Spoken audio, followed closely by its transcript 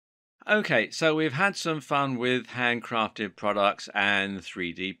Okay, so we've had some fun with handcrafted products and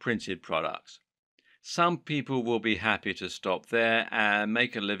 3D printed products. Some people will be happy to stop there and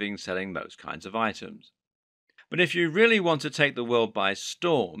make a living selling those kinds of items. But if you really want to take the world by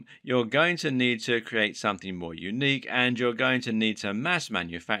storm, you're going to need to create something more unique and you're going to need to mass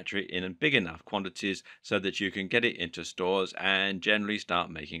manufacture it in big enough quantities so that you can get it into stores and generally start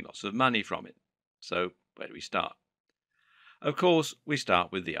making lots of money from it. So, where do we start? Of course, we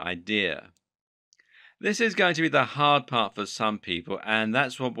start with the idea. This is going to be the hard part for some people, and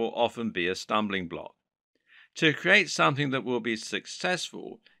that's what will often be a stumbling block. To create something that will be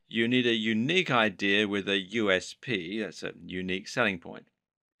successful, you need a unique idea with a USP, that's a unique selling point.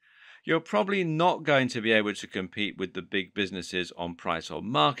 You're probably not going to be able to compete with the big businesses on price or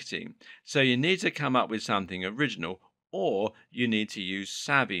marketing, so you need to come up with something original or you need to use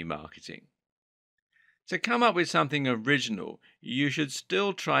savvy marketing. To come up with something original, you should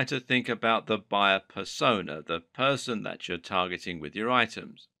still try to think about the buyer persona, the person that you're targeting with your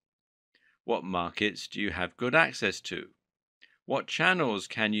items. What markets do you have good access to? What channels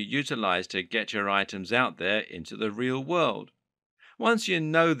can you utilize to get your items out there into the real world? Once you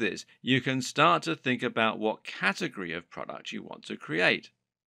know this, you can start to think about what category of product you want to create.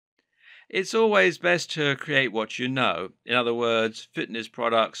 It's always best to create what you know. In other words, fitness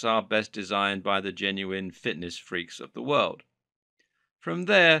products are best designed by the genuine fitness freaks of the world. From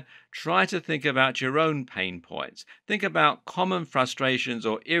there, try to think about your own pain points. Think about common frustrations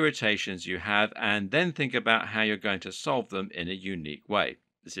or irritations you have, and then think about how you're going to solve them in a unique way.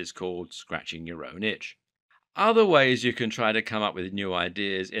 This is called scratching your own itch. Other ways you can try to come up with new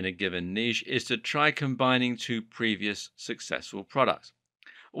ideas in a given niche is to try combining two previous successful products.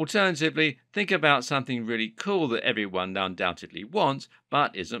 Alternatively, think about something really cool that everyone undoubtedly wants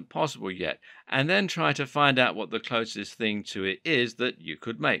but isn't possible yet, and then try to find out what the closest thing to it is that you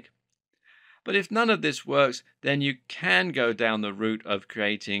could make. But if none of this works, then you can go down the route of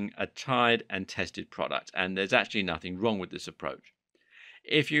creating a tried and tested product, and there's actually nothing wrong with this approach.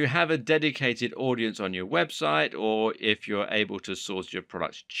 If you have a dedicated audience on your website, or if you're able to source your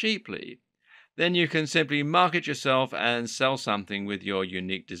products cheaply, then you can simply market yourself and sell something with your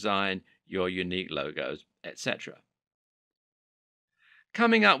unique design, your unique logos, etc.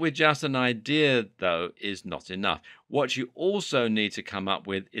 Coming up with just an idea, though, is not enough. What you also need to come up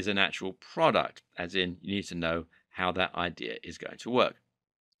with is an actual product, as in, you need to know how that idea is going to work.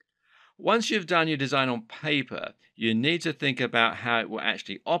 Once you've done your design on paper, you need to think about how it will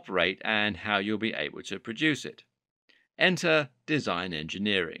actually operate and how you'll be able to produce it. Enter design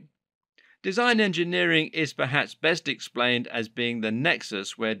engineering. Design engineering is perhaps best explained as being the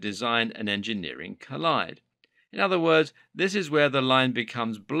nexus where design and engineering collide. In other words, this is where the line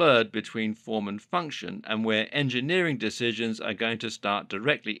becomes blurred between form and function, and where engineering decisions are going to start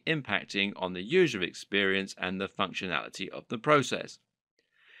directly impacting on the user experience and the functionality of the process.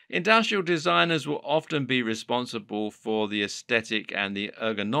 Industrial designers will often be responsible for the aesthetic and the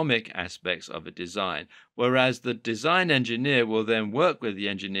ergonomic aspects of a design, whereas the design engineer will then work with the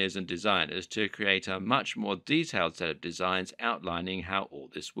engineers and designers to create a much more detailed set of designs outlining how all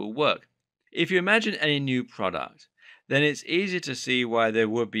this will work. If you imagine any new product, then it's easy to see why there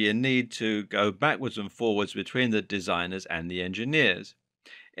would be a need to go backwards and forwards between the designers and the engineers.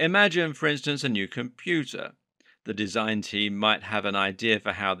 Imagine, for instance, a new computer. The design team might have an idea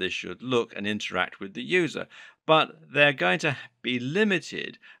for how this should look and interact with the user, but they're going to be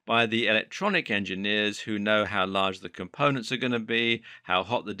limited by the electronic engineers who know how large the components are going to be, how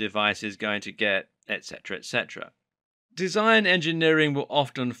hot the device is going to get, etc., etc. Design engineering will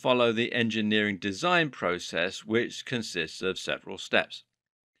often follow the engineering design process, which consists of several steps.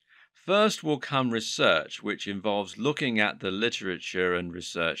 First will come research, which involves looking at the literature and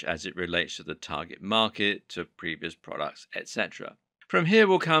research as it relates to the target market, to previous products, etc. From here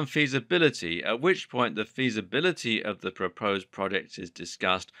will come feasibility, at which point the feasibility of the proposed project is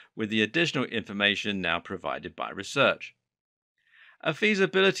discussed with the additional information now provided by research. A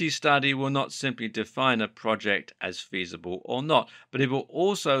feasibility study will not simply define a project as feasible or not, but it will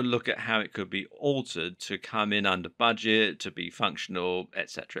also look at how it could be altered to come in under budget, to be functional,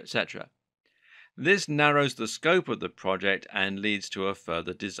 etc., etc. This narrows the scope of the project and leads to a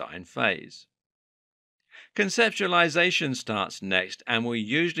further design phase. Conceptualization starts next and will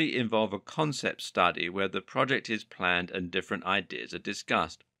usually involve a concept study where the project is planned and different ideas are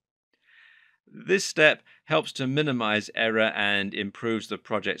discussed. This step helps to minimize error and improves the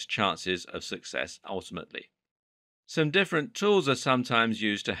project's chances of success ultimately. Some different tools are sometimes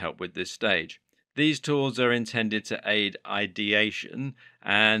used to help with this stage. These tools are intended to aid ideation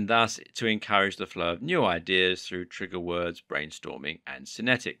and thus to encourage the flow of new ideas through trigger words, brainstorming, and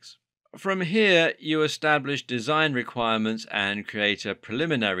synetics. From here, you establish design requirements and create a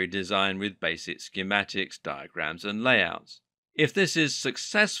preliminary design with basic schematics, diagrams, and layouts. If this is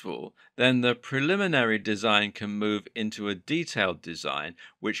successful, then the preliminary design can move into a detailed design,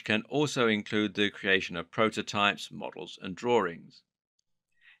 which can also include the creation of prototypes, models, and drawings.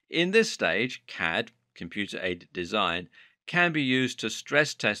 In this stage, CAD, computer aided design, can be used to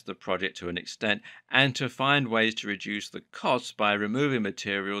stress test the project to an extent and to find ways to reduce the costs by removing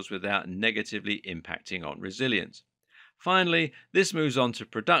materials without negatively impacting on resilience. Finally, this moves on to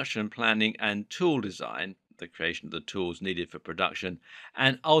production planning and tool design, the creation of the tools needed for production,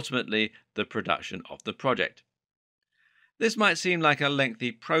 and ultimately the production of the project. This might seem like a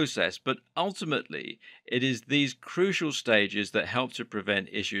lengthy process, but ultimately it is these crucial stages that help to prevent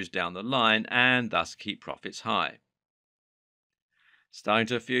issues down the line and thus keep profits high. Starting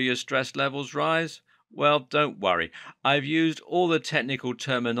to feel your stress levels rise? Well, don't worry. I've used all the technical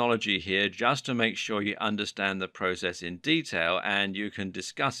terminology here just to make sure you understand the process in detail and you can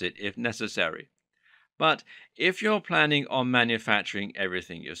discuss it if necessary. But if you're planning on manufacturing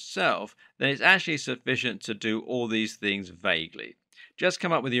everything yourself, then it's actually sufficient to do all these things vaguely. Just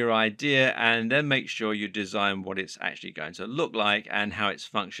come up with your idea and then make sure you design what it's actually going to look like and how its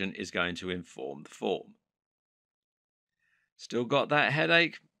function is going to inform the form. Still got that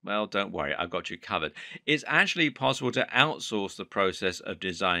headache? Well, don't worry, I've got you covered. It's actually possible to outsource the process of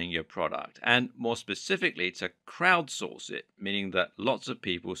designing your product, and more specifically, to crowdsource it, meaning that lots of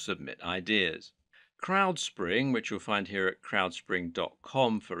people submit ideas. CrowdSpring, which you'll find here at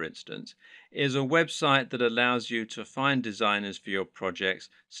crowdspring.com, for instance, is a website that allows you to find designers for your projects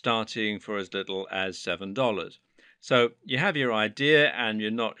starting for as little as $7. So you have your idea and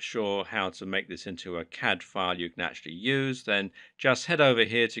you're not sure how to make this into a CAD file you can actually use, then just head over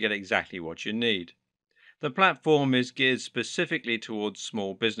here to get exactly what you need. The platform is geared specifically towards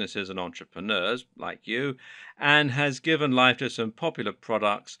small businesses and entrepreneurs like you and has given life to some popular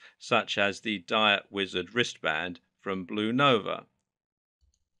products such as the Diet Wizard wristband from Blue Nova.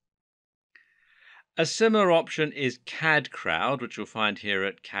 A similar option is CAD Crowd, which you'll find here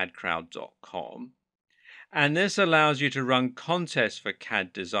at cadcrowd.com. And this allows you to run contests for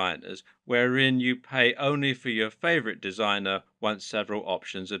CAD designers wherein you pay only for your favorite designer once several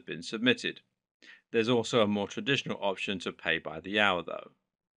options have been submitted. There's also a more traditional option to pay by the hour, though.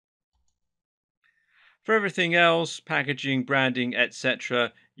 For everything else, packaging, branding,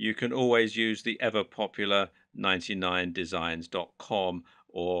 etc., you can always use the ever popular 99designs.com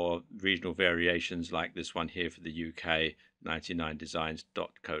or regional variations like this one here for the UK,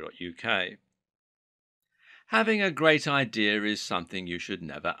 99designs.co.uk. Having a great idea is something you should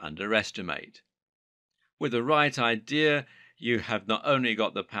never underestimate. With the right idea, you have not only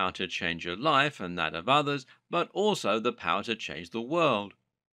got the power to change your life and that of others, but also the power to change the world.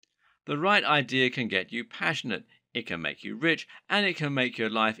 The right idea can get you passionate, it can make you rich, and it can make your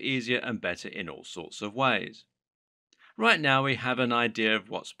life easier and better in all sorts of ways. Right now we have an idea of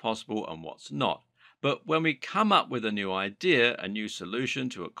what's possible and what's not. But when we come up with a new idea, a new solution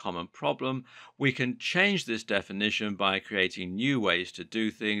to a common problem, we can change this definition by creating new ways to do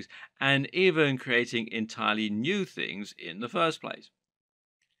things and even creating entirely new things in the first place.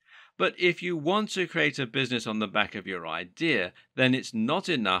 But if you want to create a business on the back of your idea, then it's not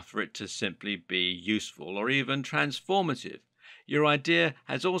enough for it to simply be useful or even transformative. Your idea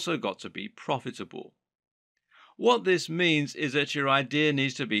has also got to be profitable. What this means is that your idea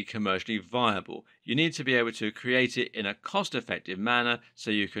needs to be commercially viable. You need to be able to create it in a cost-effective manner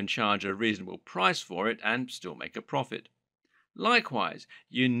so you can charge a reasonable price for it and still make a profit. Likewise,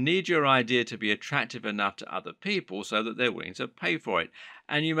 you need your idea to be attractive enough to other people so that they're willing to pay for it.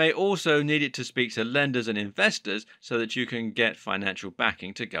 And you may also need it to speak to lenders and investors so that you can get financial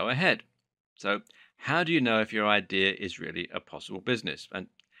backing to go ahead. So, how do you know if your idea is really a possible business? And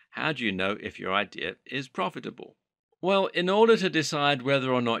how do you know if your idea is profitable? Well, in order to decide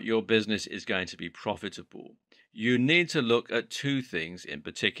whether or not your business is going to be profitable, you need to look at two things in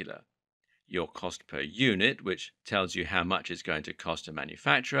particular. Your cost per unit, which tells you how much it's going to cost to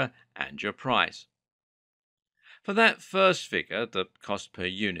manufacture, and your price. For that first figure, the cost per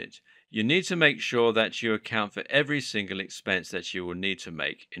unit, you need to make sure that you account for every single expense that you will need to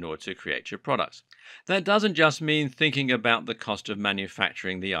make in order to create your products. That doesn't just mean thinking about the cost of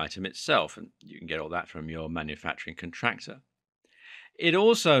manufacturing the item itself, and you can get all that from your manufacturing contractor. It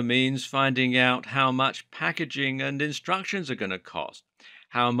also means finding out how much packaging and instructions are going to cost,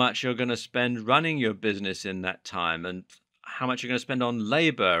 how much you're going to spend running your business in that time, and how much you're going to spend on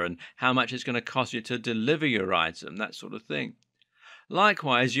labor, and how much it's going to cost you to deliver your item, that sort of thing.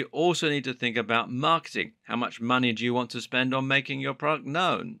 Likewise, you also need to think about marketing. How much money do you want to spend on making your product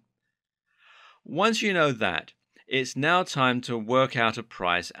known? Once you know that, it's now time to work out a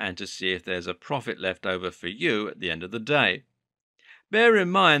price and to see if there's a profit left over for you at the end of the day. Bear in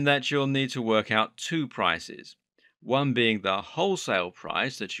mind that you'll need to work out two prices, one being the wholesale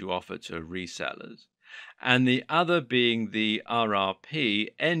price that you offer to resellers, and the other being the RRP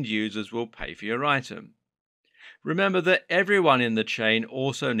end users will pay for your item. Remember that everyone in the chain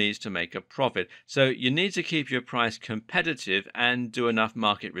also needs to make a profit, so you need to keep your price competitive and do enough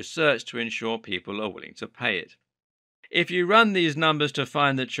market research to ensure people are willing to pay it. If you run these numbers to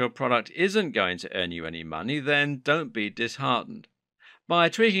find that your product isn't going to earn you any money, then don't be disheartened. By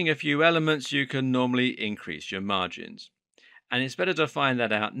tweaking a few elements, you can normally increase your margins. And it's better to find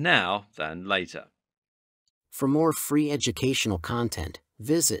that out now than later. For more free educational content,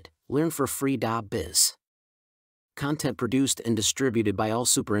 visit learnforfree.biz. Content produced and distributed by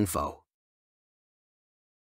AllSuperInfo.